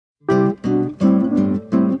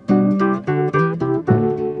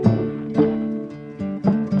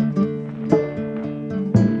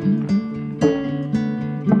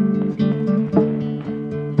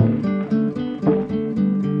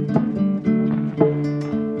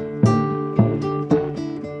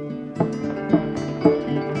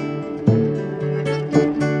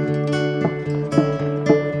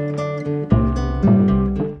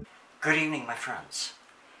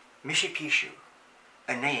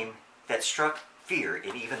that struck fear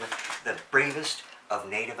in even the bravest of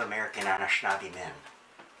Native American Anishanabi men.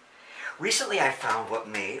 Recently I found what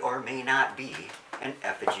may or may not be an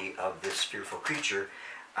effigy of this fearful creature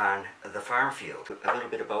on the farm field. A little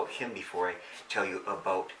bit about him before I tell you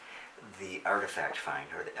about the artifact find,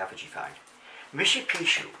 or the effigy find.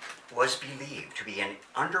 Michipeshew was believed to be an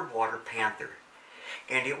underwater panther,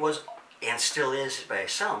 and it was, and still is by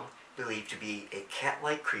some, believed to be a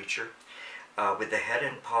cat-like creature with the head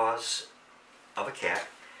and paws of a cat,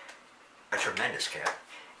 a tremendous cat,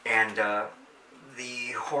 and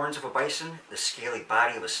the horns of a bison, the scaly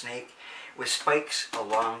body of a snake, with spikes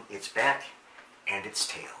along its back and its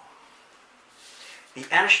tail. The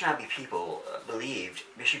Anishanabi people believed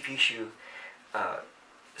Michipeshew's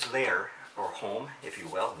lair, or home, if you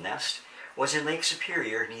will, nest, was in Lake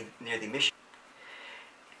Superior near the Michigan,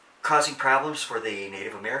 causing problems for the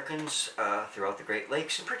Native Americans throughout the Great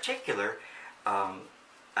Lakes. In particular,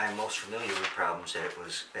 I'm most familiar with problems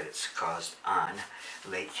that it's caused on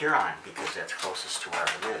Lake Huron, because that's closest to where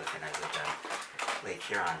I live, and I lived on Lake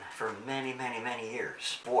Huron for many, many, many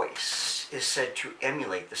years. Voice is said to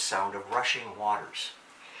emulate the sound of rushing waters,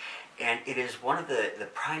 and it is one of the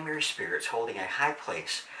primary spirits holding a high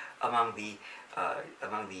place among the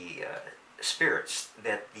spirits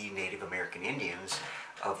that the Native American Indians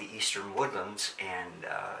of the eastern woodlands and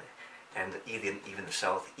even the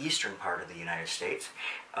southeastern part of the United States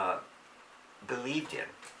believed in.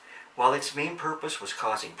 While its main purpose was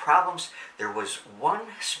causing problems, there was one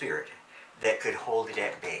spirit that could hold it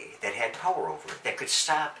at bay, that had power over it, that could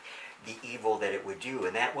stop the evil that it would do,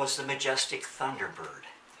 and that was the majestic Thunderbird.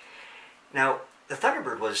 Now, the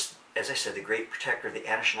Thunderbird was, as I said, the great protector of the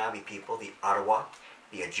Anishanabi people, the Ottawa,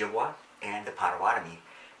 the Ojibwa, and the Potawatomi,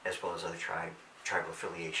 as well as other tribal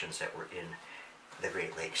affiliations that were in the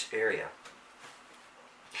Great Lakes area.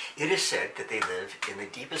 It is said that they live in the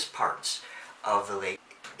deepest parts of the lake.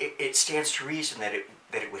 It stands to reason that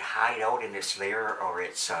it would hide out in its lair or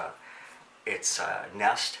its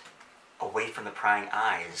nest away from the prying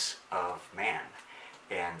eyes of man,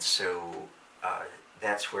 and so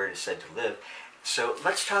that's where it is said to live. So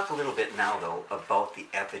let's talk a little bit now, though, about the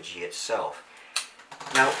effigy itself.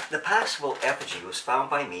 Now, the possible effigy was found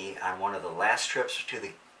by me on one of the last trips to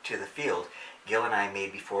the field Gil and I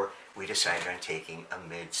made before we decided on taking a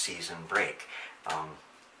mid-season break.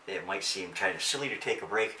 It might seem kind of silly to take a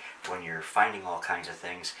break when you're finding all kinds of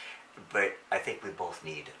things, but I think we both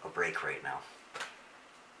need a break right now.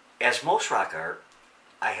 As most rock art,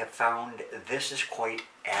 I have found this is quite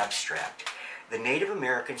abstract. The Native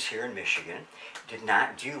Americans here in Michigan did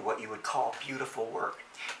not do what you would call beautiful work.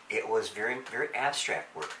 It was very, very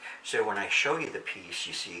abstract work. So when I show you the piece,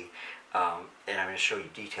 you see, and I'm going to show you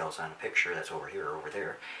details on a picture that's over here or over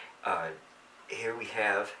there. Here we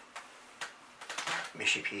have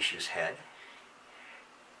Michipeshew's head.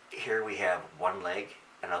 Here we have one leg,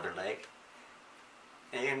 another leg,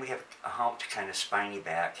 and we have a humped kind of spiny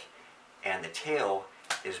back, and the tail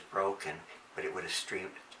is broken, but it would have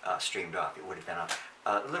streamed off. It would have been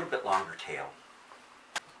a little bit longer tail.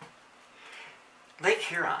 Lake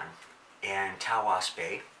Huron and Tawas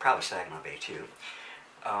Bay, probably Saginaw Bay too,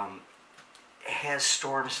 has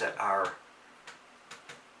storms that are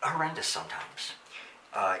horrendous sometimes.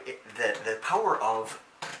 The power of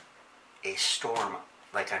a storm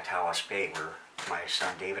like on Tawas Bay, where my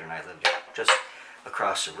son David and I lived just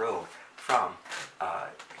across the road from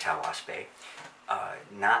Tawas Bay,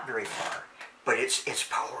 not very far, but its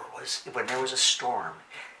power was, when there was a storm,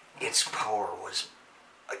 its power was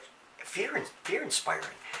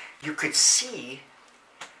fear-inspiring. You could see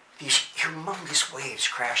these humongous waves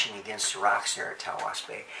crashing against the rocks there at Tawas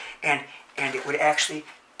Bay, and it would actually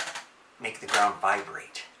make the ground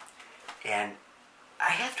vibrate. And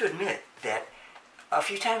I have to admit that a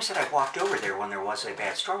few times that I walked over there when there was a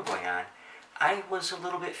bad storm going on, I was a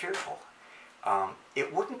little bit fearful.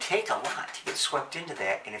 It wouldn't take a lot to get swept into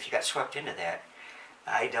that, and if you got swept into that,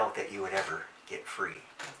 I doubt that you would ever get free.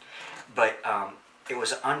 But it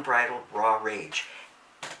was unbridled, raw rage.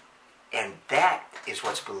 And that is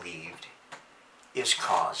what's believed is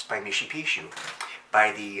caused by Michipeshew,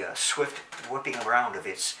 by the swift whipping around of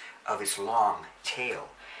its long tail.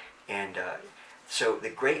 And so the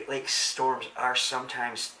Great Lakes storms are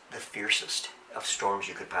sometimes the fiercest of storms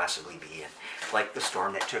you could possibly be in, like the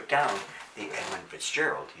storm that took down the Edmund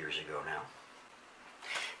Fitzgerald years ago now.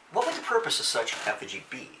 What would the purpose of such an effigy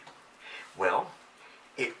be? Well,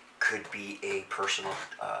 it could be a personal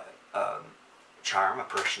charm, a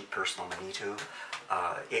personal manito.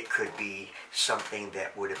 It could be something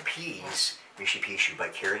that would appease Michipeshew by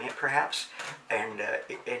carrying it, perhaps, and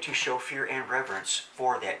to show fear and reverence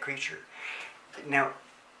for that creature. Now,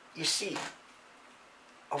 you see,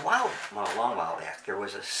 a long while back, there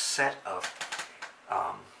was a set of,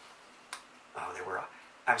 there were,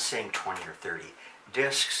 I'm saying 20 or 30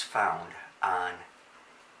 discs found on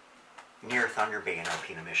near Thunder Bay in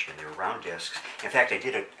Alpena, Michigan. They were round discs. In fact, I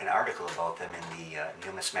did an article about them in the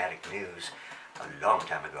Numismatic News a long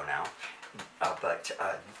time ago now. But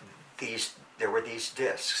there were these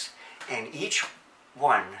discs, and each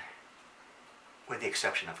one, with the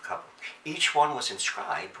exception of a couple, each one was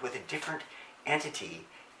inscribed with a different entity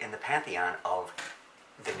in the pantheon of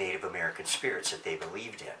the Native American spirits that they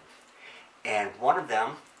believed in. And one of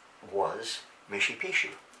them was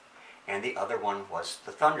Michipeshew, and the other one was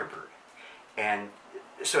the Thunderbird. And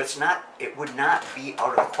so it would not be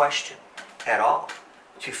out of the question at all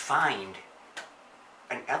to find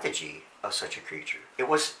an effigy of such a creature. He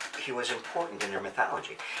was important in their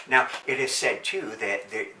mythology. Now, it is said too that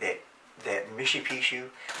Michipeshew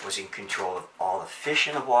was in control of all the fish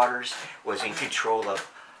in the waters, was in control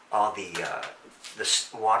of all the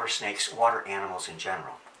water snakes, water animals in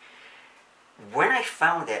general. When I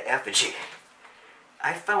found that effigy,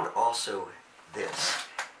 I found also this.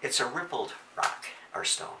 It's a rippled rock or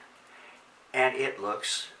stone, and it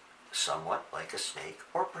looks somewhat like a snake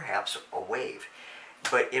or perhaps a wave.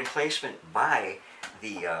 But in placement by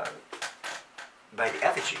the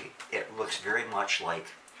effigy, it looks very much like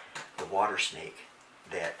the water snake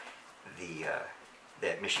that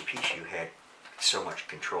that Michipeshew had so much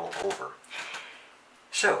control over.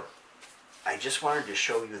 So, I just wanted to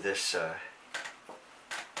show you this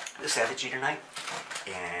this effigy tonight,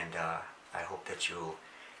 and I hope that you'll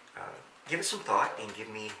give it some thought and give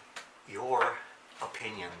me your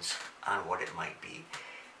opinions on what it might be.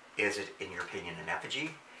 Is it, in your opinion, an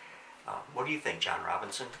effigy? What do you think, John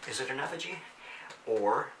Robinson? Is it an effigy?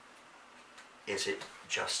 Or is it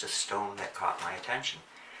just a stone that caught my attention?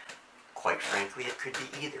 Quite frankly, it could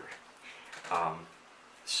be either.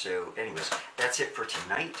 So anyways, that's it for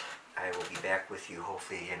tonight. I will be back with you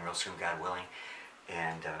hopefully again real soon, God willing.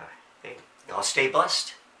 And hey, y'all stay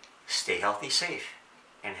blessed, stay healthy, safe,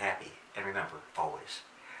 and happy. And remember, always,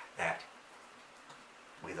 that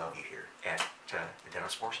we love you here at the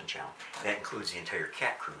Dennis Morrison channel. That includes the entire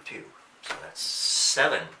cat crew too. So that's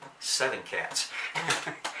seven cats.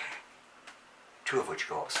 2 of which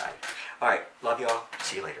go outside. All right, love y'all.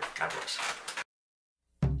 See you later. God bless.